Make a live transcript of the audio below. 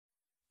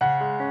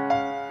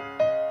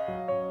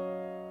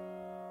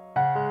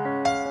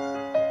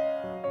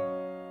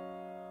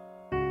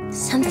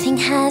Something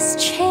has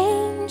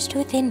changed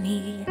within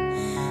me.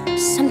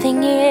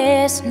 Something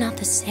is not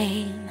the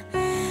same.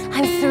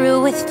 I'm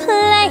through with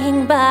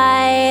playing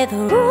by the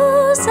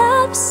rules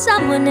of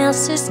someone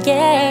else's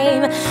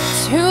game.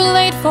 Too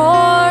late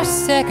for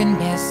second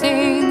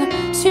guessing.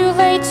 Too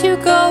late to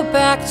go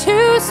back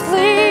to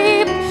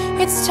sleep.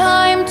 It's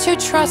time to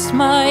trust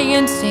my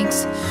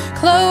instincts.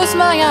 Close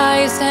my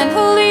eyes and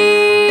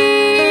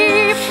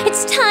believe.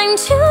 It's time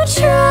to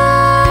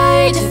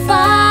try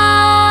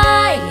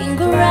defying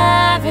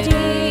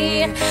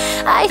gravity.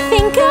 I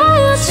think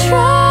I'll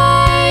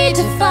try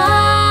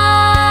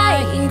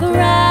defying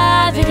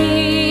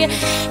gravity.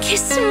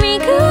 Kiss me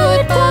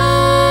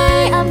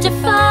goodbye, I'm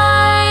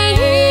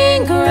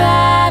defying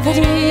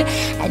gravity,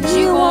 and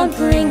you won't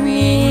bring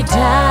me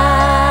down.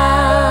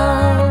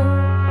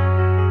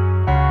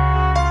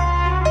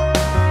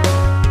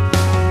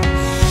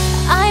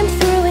 I'm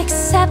through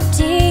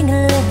accepting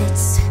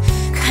limits,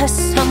 'cause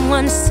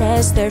someone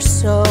says they're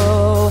so.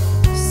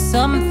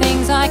 Some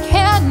things I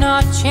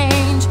cannot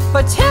change,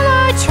 but till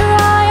I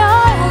try,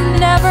 I'll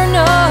never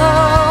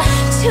know.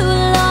 Too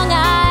long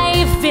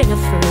I've been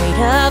afraid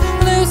of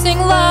losing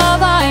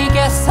love, I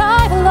guess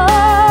I've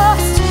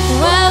lost.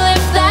 Well,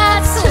 if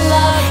that's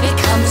love, it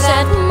comes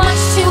at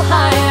much too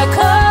high a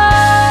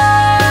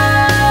cost.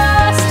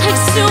 I'd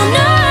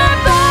sooner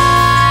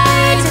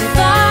buy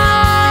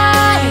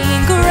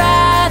defying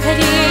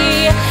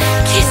gravity.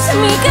 Kiss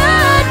me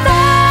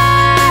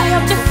goodbye,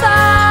 I'm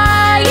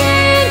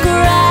defying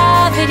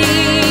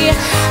gravity.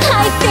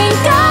 I think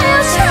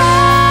I'll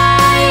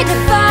try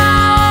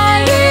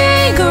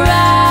defying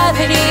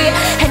gravity,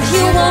 and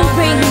you won't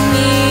bring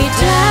me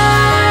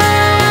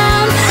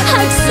down.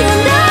 I'd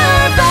sooner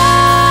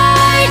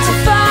buy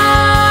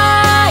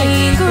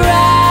defying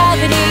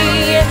gravity.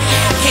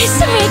 Kiss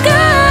me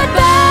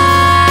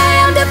goodbye,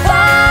 I'm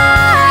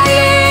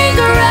defying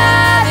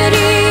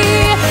gravity.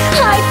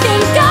 I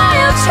think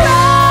I'll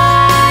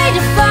try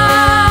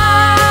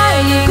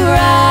defying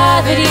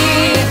gravity,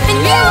 and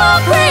you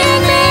won't bring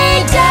me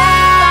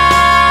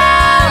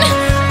down.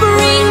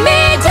 Bring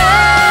me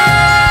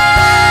down.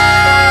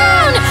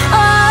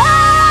 Oh.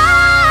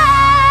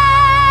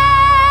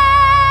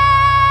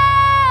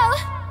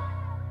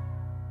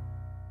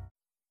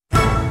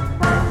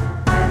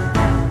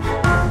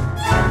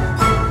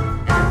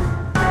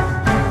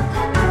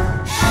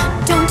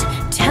 Don't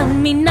tell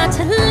me not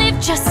to live,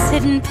 just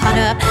sit and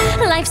putter.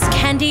 Life's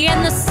candy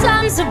and the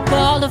sun's a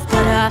ball of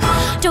butter.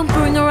 Don't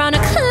bring around a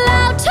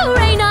cloud to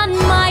rain on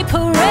my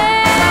parade.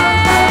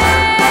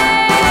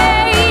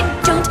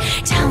 Don't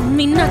tell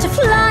me not to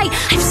fly,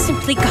 I've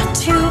simply got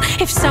to.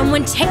 If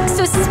someone takes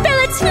a spill,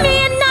 it's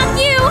me and not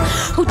you.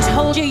 Who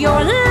told you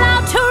you're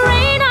allowed to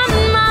rain on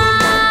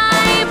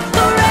my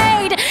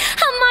parade?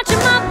 I'll march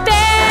my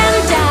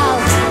band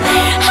out,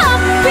 I'll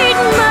beat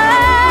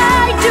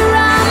my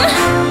drum,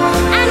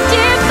 and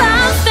if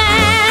I'm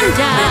fanned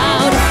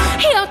out,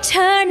 your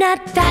turn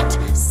at that,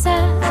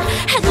 sir.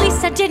 At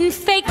least I didn't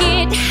fake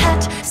it,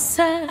 hat,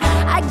 sir.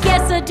 I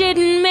guess I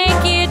didn't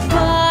make it,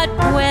 but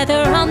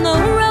whether on the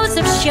rose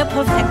of sheer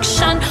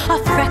perfection, a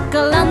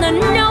freckle on the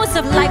nose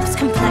of life's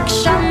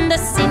complexion, the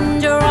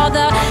cinder or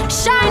the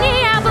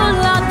shiny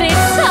apple of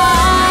its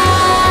eye,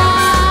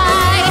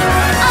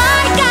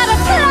 I gotta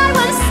fly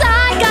once,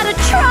 I gotta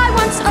try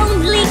once,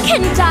 only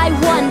can die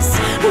once,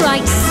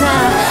 right,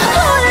 sir?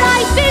 Oh,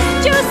 life is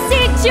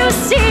juicy,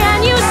 juicy,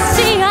 and you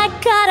see I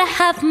gotta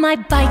have my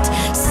bite,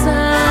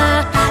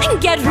 sir.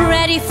 Get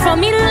ready for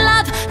me,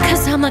 love,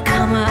 'cause I'm a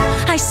comer.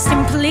 I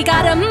simply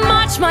gotta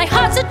march, my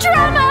heart's a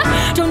drama.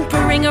 Don't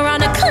bring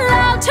around a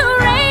cloud to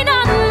rain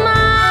on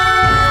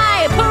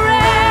my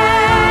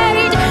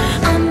parade.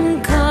 I'm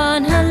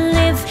gonna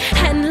live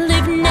and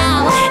live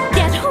now.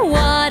 Get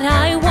what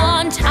I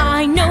want,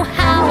 I know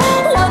how.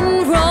 One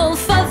roll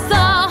for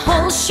the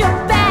whole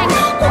shebang.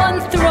 One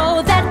throw,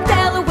 that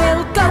bell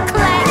will go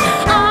clang.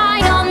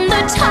 Eye on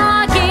the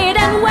target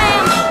and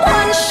wham.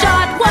 One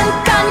shot, one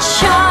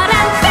gunshot,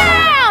 and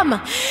bam!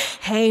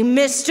 Hey,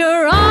 Mr.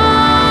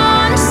 Ornstein,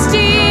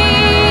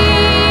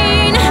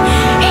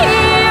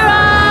 here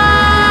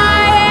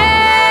I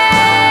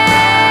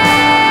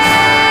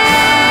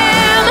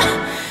am.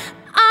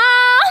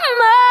 I'll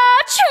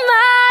march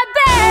my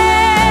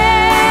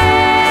band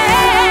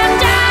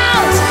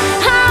out,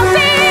 I'll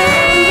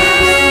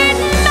beat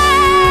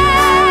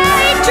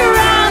my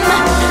drum,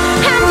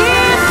 and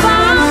if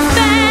I'm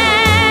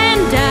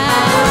fanned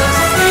out,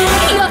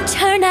 your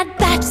turn at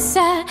bat,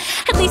 sir.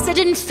 At least I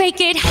didn't fake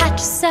it, hat,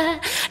 sir.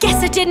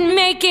 Guess I didn't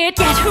make it.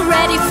 Get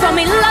ready for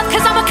me, love,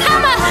 'cause I'm a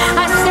comer.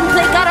 I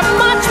simply gotta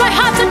march, my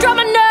heart's a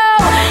drummer. No,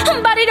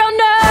 buddy, don't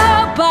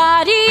know,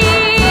 buddy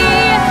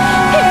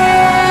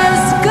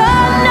is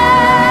gonna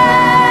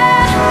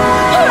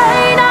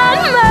rain on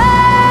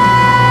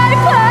my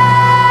parade.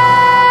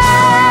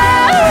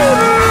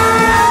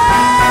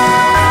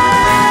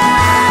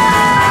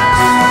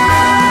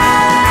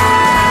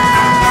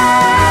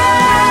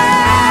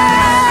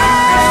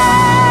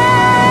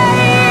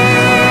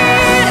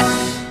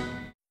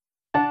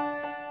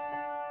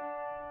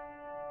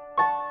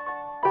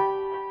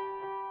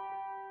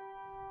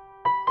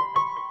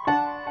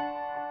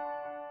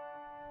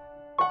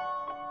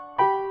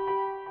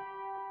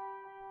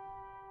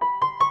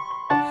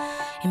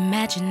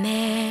 Imagine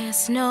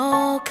there's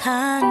no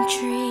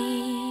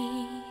countries.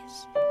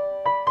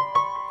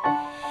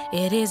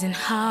 It isn't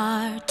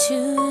hard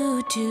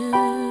to do.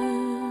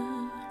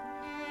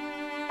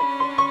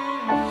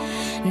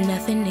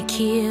 Nothing to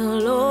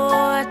kill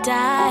or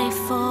die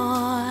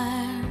for,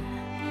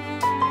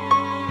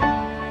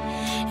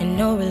 and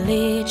no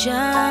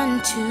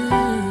religion too.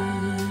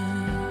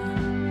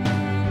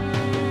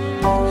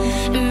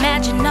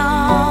 Imagine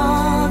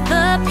all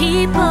the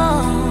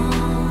people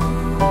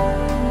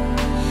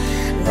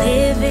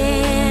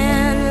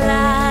living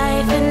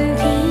life in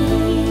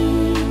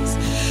peace.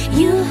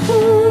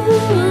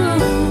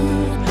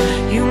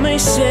 You may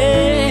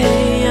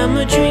say I'm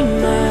a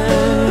dreamer,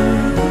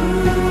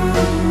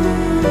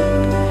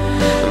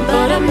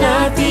 but I'm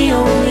not the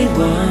only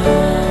one.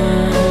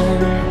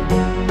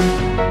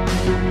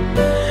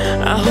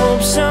 I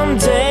hope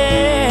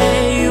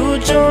someday you will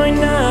join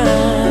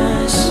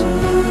us,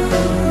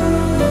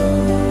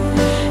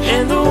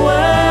 and the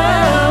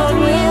world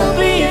will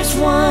be as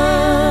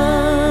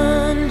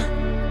one.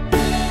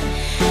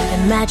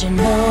 Imagine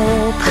no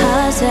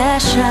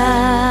possessions.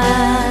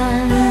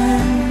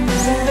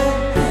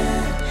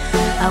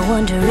 I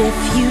wonder if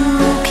you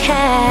can.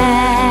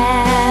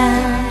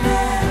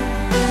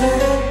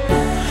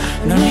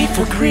 No need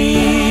for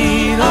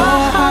greed or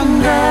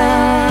hunger,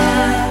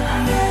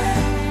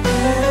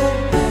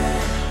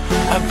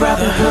 a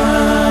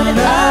brotherhood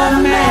of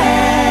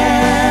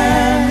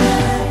man.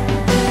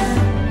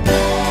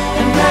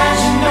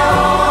 Imagine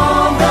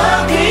all the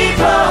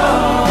people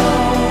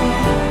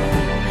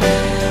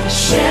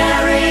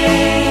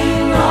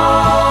sharing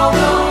all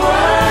the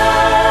world.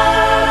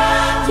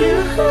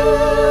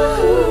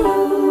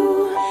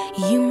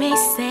 You may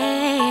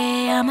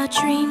say I'm a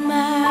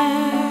dreamer,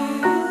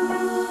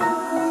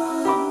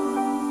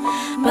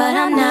 but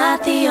I'm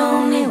not the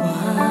only one.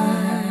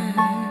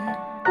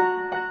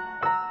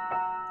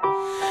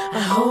 I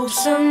hope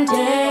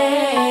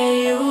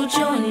someday you'll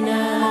join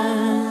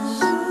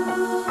us,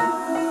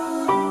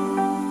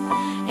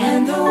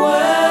 and the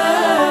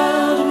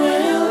world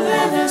will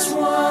live as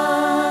one.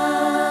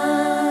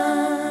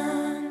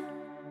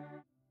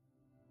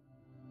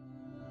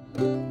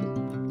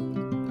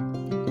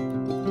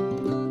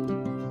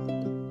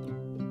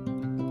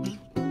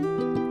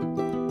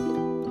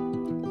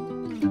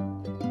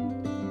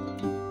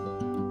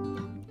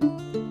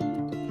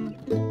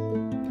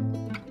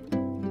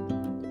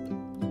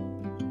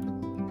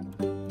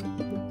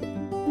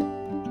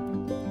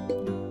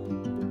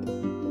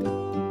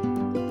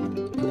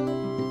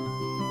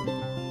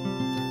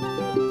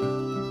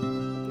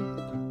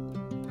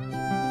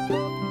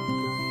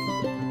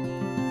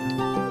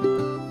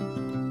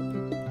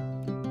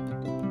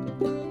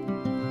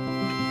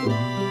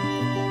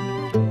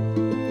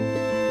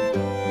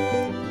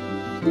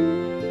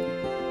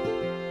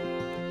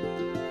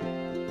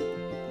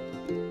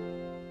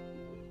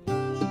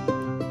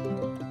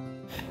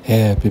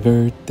 Happy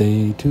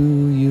birthday to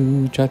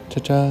you,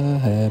 cha-cha-cha.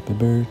 Happy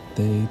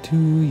birthday to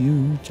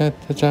you,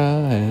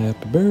 cha-cha-cha.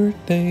 Happy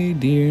birthday,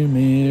 dear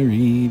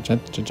Mary,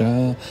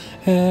 cha-cha-cha.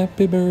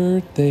 Happy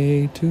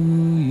birthday to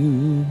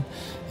you,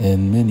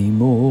 and many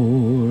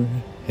more.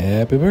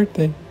 Happy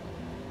birthday.